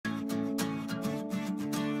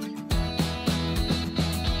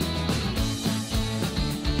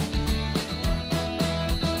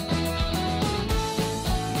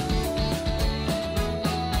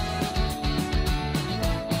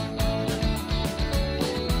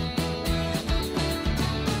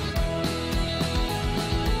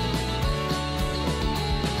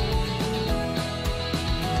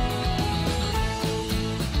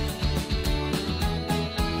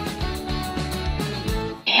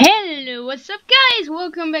what's up guys?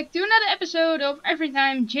 Welcome back to another episode of Every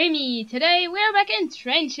Time Jamie. Today we're back in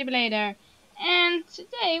Train Simulator. And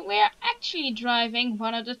today we're actually driving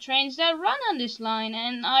one of the trains that run on this line,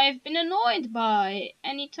 and I've been annoyed by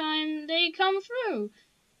anytime they come through.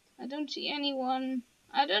 I don't see anyone.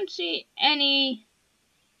 I don't see any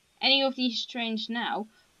of these trains now.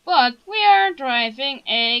 But we are driving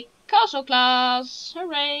a castle class.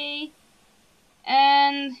 Hooray!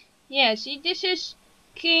 And yeah, see, this is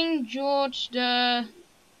King George the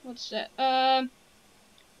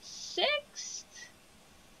sixth,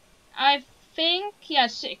 I think. Yeah,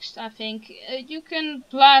 sixth, I think. You can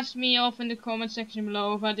blast me off in the comment section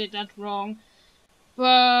below if I did that wrong.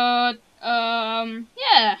 But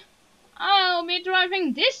yeah, I'll be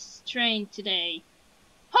driving this train today,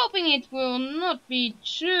 hoping it will not be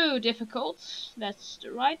too difficult. That's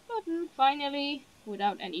the right button, finally,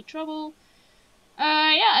 without any trouble.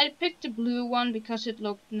 Yeah, I picked the blue one because it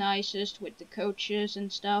looked nicest with the coaches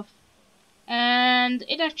and stuff. And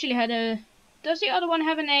it actually had a... Does the other one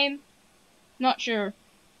have a name? Not sure.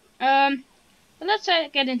 But let's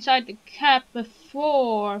get inside the cab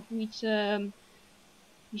before we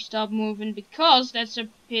stop moving, because that's a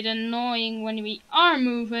bit annoying when we are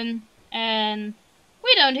moving and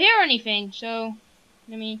we don't hear anything. So,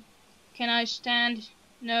 can I stand?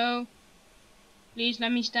 No. Please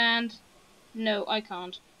let me stand. No, I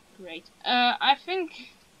can't. Great. I think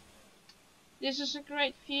this is a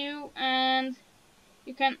great view, and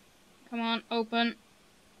you can... Come on, open.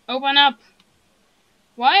 Open up!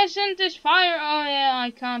 Why isn't this fire? Oh yeah,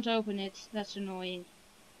 I can't open it. That's annoying.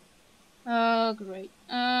 Oh, great.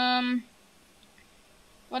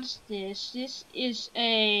 What's this? This is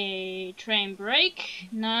a train brake.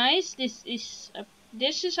 Nice. This is,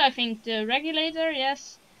 I think, the regulator.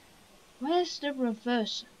 Yes. Where's the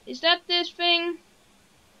reverser? Is that this thing?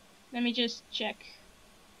 Let me just check.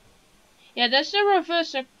 Yeah, that's the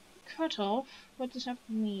reverser cutoff. What does that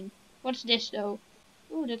mean? What's this though?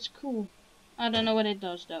 Ooh, that's cool. I don't know what it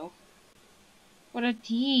does though. What are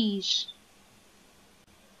these?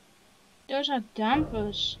 Those are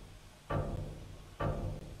dampers.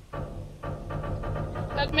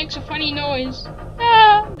 That makes a funny noise.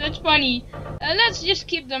 Ah, that's funny. Let's just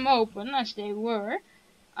keep them open as they were.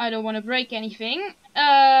 I don't want to break anything.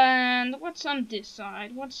 And what's on this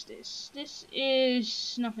side? What's this? This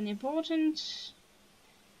is nothing important.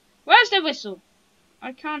 Where's the whistle?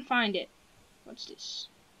 I can't find it. What's this?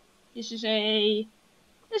 This is a...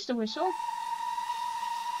 This is the whistle.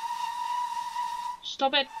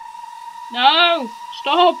 Stop it. No!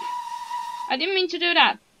 Stop! I didn't mean to do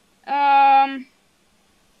that.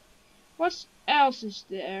 What else is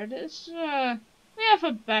there? There's, we have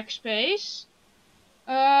a backspace.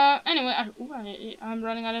 Anyway, I'm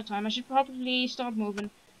running out of time. I should probably stop moving.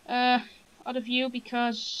 Out of view,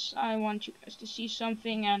 because I want you guys to see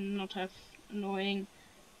something and not have annoying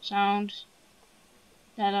sounds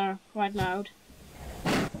that are quite loud.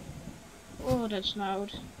 Oh, that's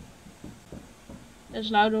loud.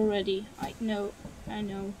 That's loud already. I know.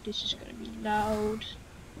 This is gonna be loud.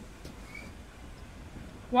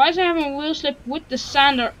 Why is I having a wheel slip with the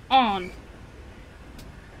sander on?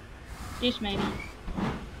 This maybe.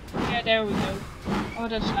 Yeah, there we go. Oh,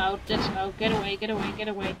 that's loud. That's loud. Get away, get away, get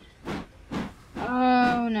away.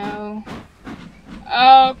 Oh, no.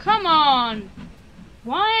 Oh, come on!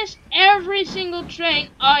 Why is every single train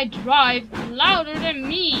I drive louder than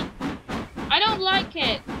me? I don't like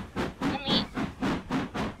it.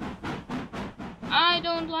 I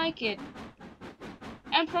don't like it.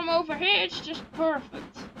 And from over here, it's just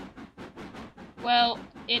perfect. Well,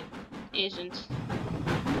 it isn't.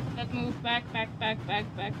 Let's move back. Can't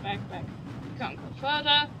go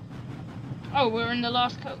further. Oh, we're in the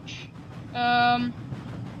last coach. Yeah,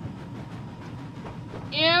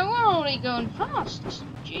 we're already going fast.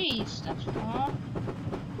 Jeez, that's far.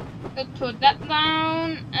 Let's put that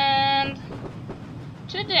down, and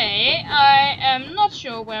today I am not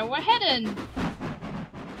sure where we're heading.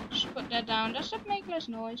 Just put that down. Does that make less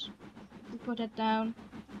noise? We put that down.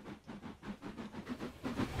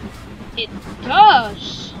 It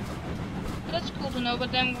does! That's cool to know,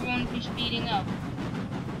 but then we won't be speeding up.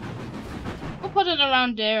 We'll put it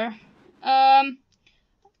around there.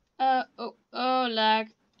 Oh,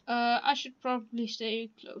 lag. I should probably stay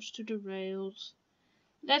close to the rails.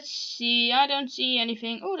 Let's see, I don't see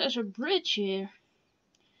anything. Oh, there's a bridge here.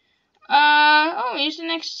 Oh, is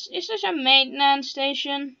this a maintenance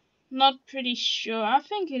station? Not pretty sure. I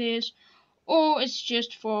think it is. Or it's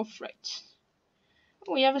just for freight.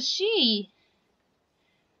 Oh, we have a sea.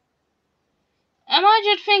 Am I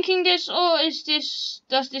just thinking this, or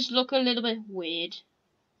does this look a little bit weird?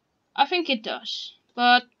 I think it does.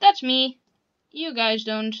 But that's me. You guys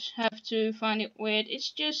don't have to find it weird. It's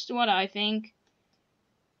just what I think.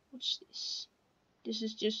 What's this? This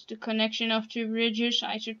is just the connection of two bridges.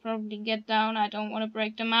 I should probably get down. I don't want to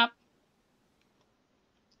break the map.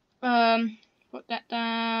 Put that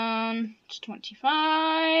down. It's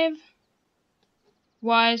 25.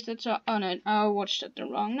 Why is that so? Oh no, I watched at the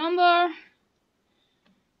wrong number.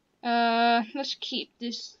 Let's keep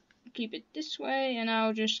it this way, and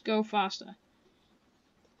I'll just go faster.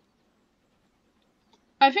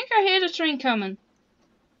 I think I hear the train coming.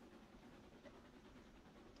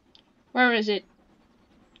 Where is it?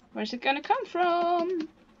 Where's it gonna come from?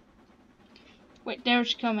 Wait, there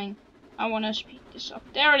it's coming. I wanna speed this up.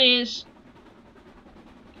 There it is.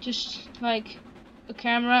 Just like a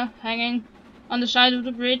camera hanging on the side of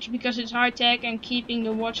the bridge because it's high tech and keeping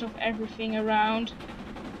the watch of everything around.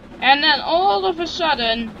 And then all of a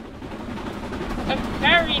sudden, a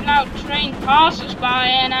very loud train passes by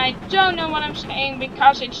and I don't know what I'm saying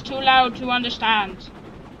because it's too loud to understand.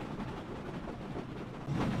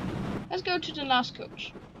 Let's go to the last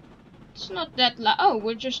coach. It's not that loud. Oh,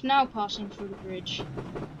 we're just now passing through the bridge.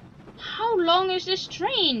 How long is this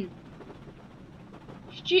train?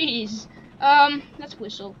 Jeez. Let's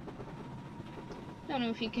whistle. Don't know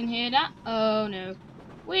if you can hear that. Oh no.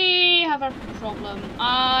 We have a problem.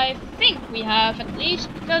 I think we have, at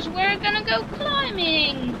least, because we're gonna go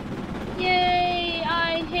climbing. Yay!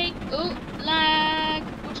 I hate... Oh, lag.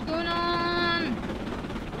 What's going on?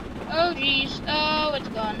 Oh jeez. Oh, it's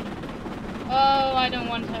gone. Oh, I don't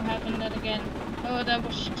want to happen that again. Oh, that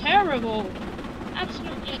was terrible.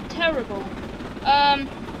 Absolutely terrible. Oh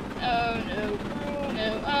no. Oh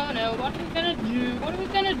no. Oh no. What are we gonna do? What are we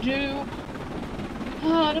gonna do?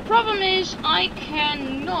 The problem is I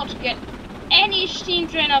cannot get any steam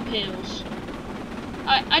train up hills.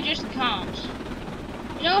 I just can't.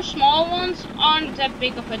 You know, small ones aren't that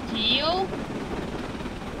big of a deal,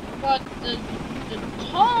 but the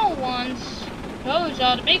tall ones, those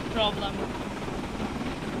are the big problem.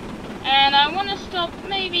 And I want to stop,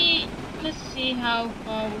 maybe, let's see how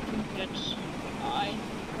far we can get. I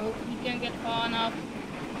hope we can get far enough.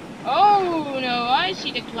 Oh no, I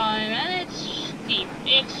see the climb and it's steep.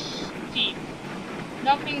 It's steep.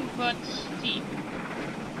 Nothing but steep.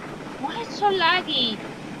 Why is it so laggy?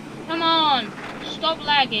 Come on, stop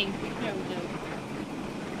lagging. There we go.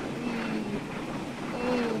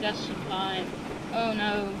 Oh, that's the climb. Oh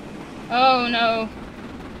no. Oh no.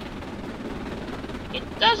 It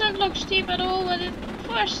doesn't look steep at all, but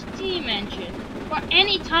for a steam engine, for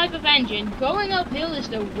any type of engine, going uphill is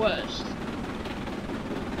the worst.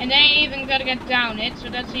 And they even gotta get down it, so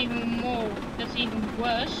that's even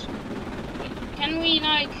worse. Can we,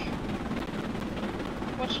 like,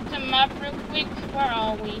 watch the map real quick? Where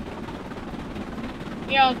are we?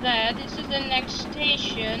 We are there. This is the next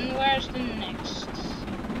station. Where's the next?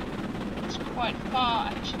 It's quite far,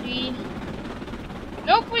 actually.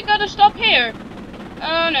 Nope, we gotta stop here.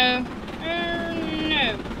 Oh no.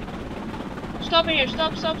 No. Stop here.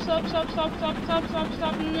 Stop.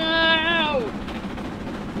 No.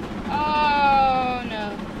 Oh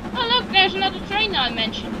no. Oh look, there's another train I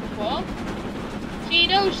mentioned before. See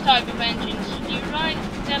those type of engines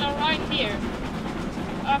that are right here.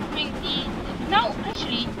 I think no,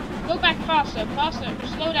 actually, go back faster,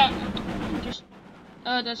 slow down. Just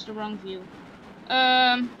that's the wrong view.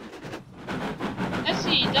 Let's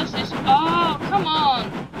see, does this oh come on.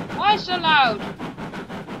 Why so loud?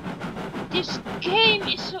 This game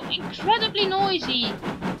is so incredibly noisy.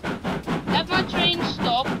 Let my train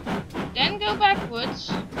stop. Then go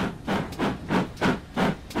backwards.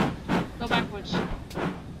 Go backwards.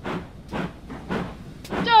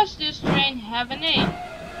 Does this train have a name?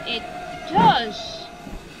 It does.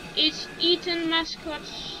 It's Eton Mascot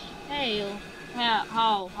Hale.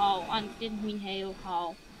 Hal. I didn't mean Hale.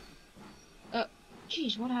 Hal.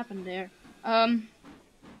 Jeez, what happened there?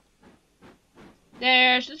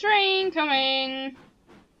 There's the train coming.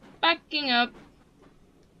 Backing up.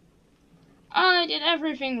 I did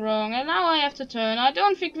everything wrong, and now I have to turn. I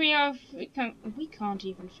don't think we can't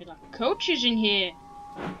even fit our coaches in here.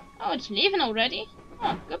 Oh, it's leaving already?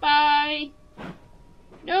 Oh, goodbye.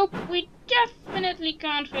 Nope, we definitely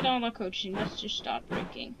can't fit all our coaches in. Let's just start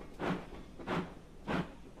braking.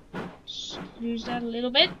 Just use that a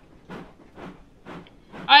little bit.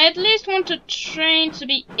 I at least want the train to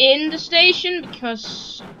be in the station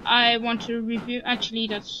because I want to review. Actually,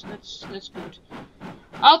 that's good.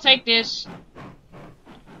 I'll take this.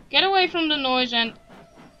 Get away from the noise and...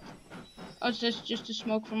 Oh, is this just the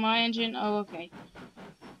smoke from my engine? Oh, okay.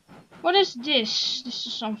 What is this? This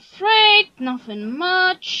is some freight. Nothing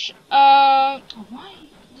much. Why?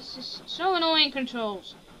 This is So annoying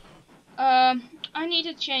controls. I need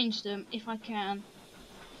to change them if I can.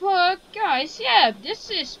 But guys, yeah,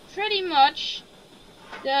 this is pretty much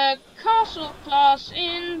the castle class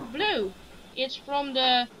in blue. It's from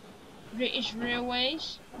the British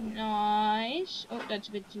Railways. Nice. Oh, that's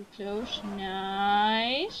a bit too close.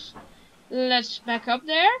 Nice. Let's back up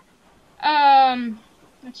there.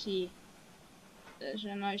 Let's see. Those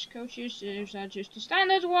are nice coaches. Those are just the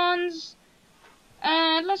standard ones.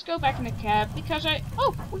 And let's go back in the cab because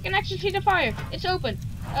oh, we can actually see the fire. It's open.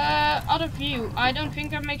 Other view. I don't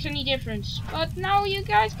think that makes any difference. But now you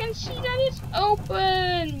guys can see that it's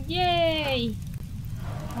open. Yay.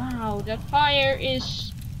 Wow, that fire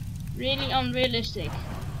is really unrealistic.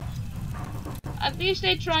 At least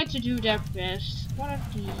they tried to do their best. What are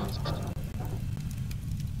these?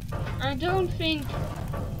 I don't think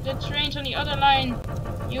the trains on the other line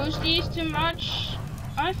use these too much.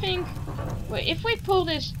 I think, wait, if we pull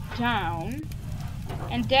this down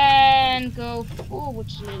and then go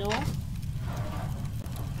forwards a little.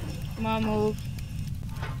 Come on, move.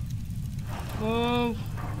 Move.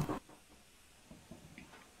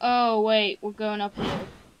 Oh wait, we're going uphill.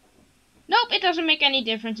 Nope, it doesn't make any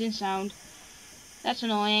difference in sound. That's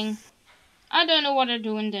annoying. I don't know what they're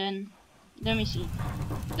doing then. Let me see.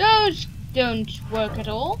 Those don't work at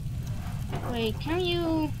all. Wait, can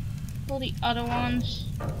you pull the other ones?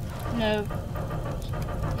 No.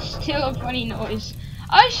 Still a funny noise.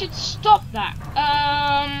 I should stop that.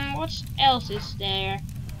 What else is there?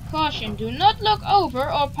 Caution, do not look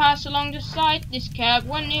over or pass along the side this cab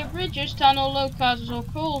when near bridges, tunnel, low castles or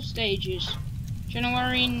coal stages.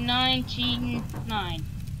 January 1909.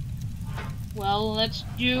 Well, let's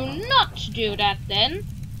not do that then.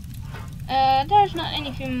 There's not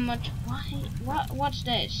anything much. What's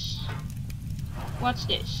this? What's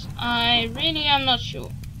this? I really am not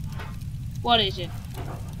sure. What is it?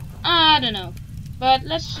 I don't know. But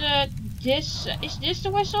let's, is this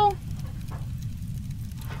the whistle?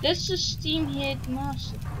 This is steam heat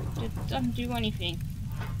master. It doesn't do anything.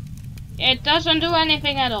 It doesn't do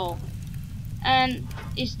anything at all. And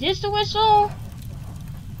is this the whistle?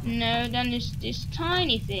 No, then it's this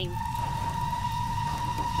tiny thing.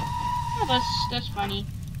 Oh, that's funny.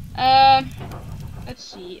 Let's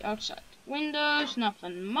see, outside windows,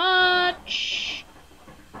 nothing much.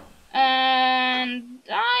 And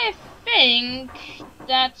I think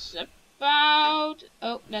that's about,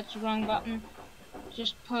 oh, that's the wrong button.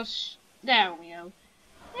 Just push, there we go.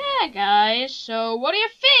 Yeah guys, so what do you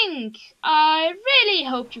think? I really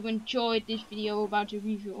hope you enjoyed this video about the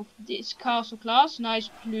review of this castle class. Nice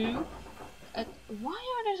blue.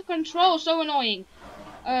 Why are the controls so annoying?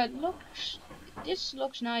 This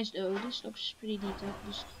looks nice though. This looks pretty detailed.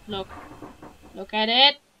 Just look at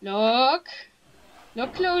it.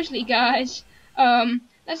 Look closely, guys.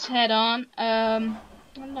 Let's head on.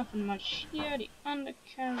 Nothing much here. The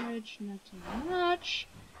undercarriage, nothing much.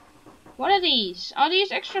 What are these? Are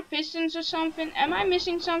these extra pistons or something? Am I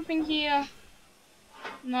missing something here?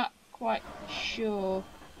 Not quite sure.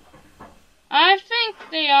 I think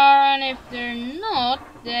they are, and if they're not,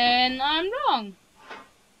 then I'm wrong.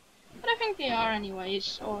 But I think they are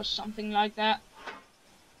anyways, or something like that.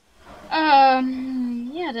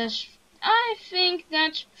 Yeah, I think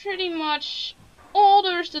that's pretty much all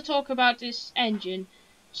there is to talk about this engine.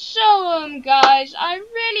 So, guys, I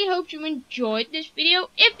really hope you enjoyed this video.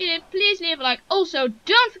 If you did, please leave a like. Also,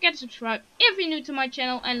 don't forget to subscribe if you're new to my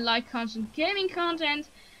channel and like constant gaming content.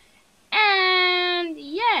 And,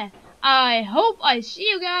 yeah, I hope I see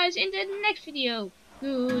you guys in the next video.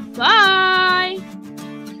 Goodbye!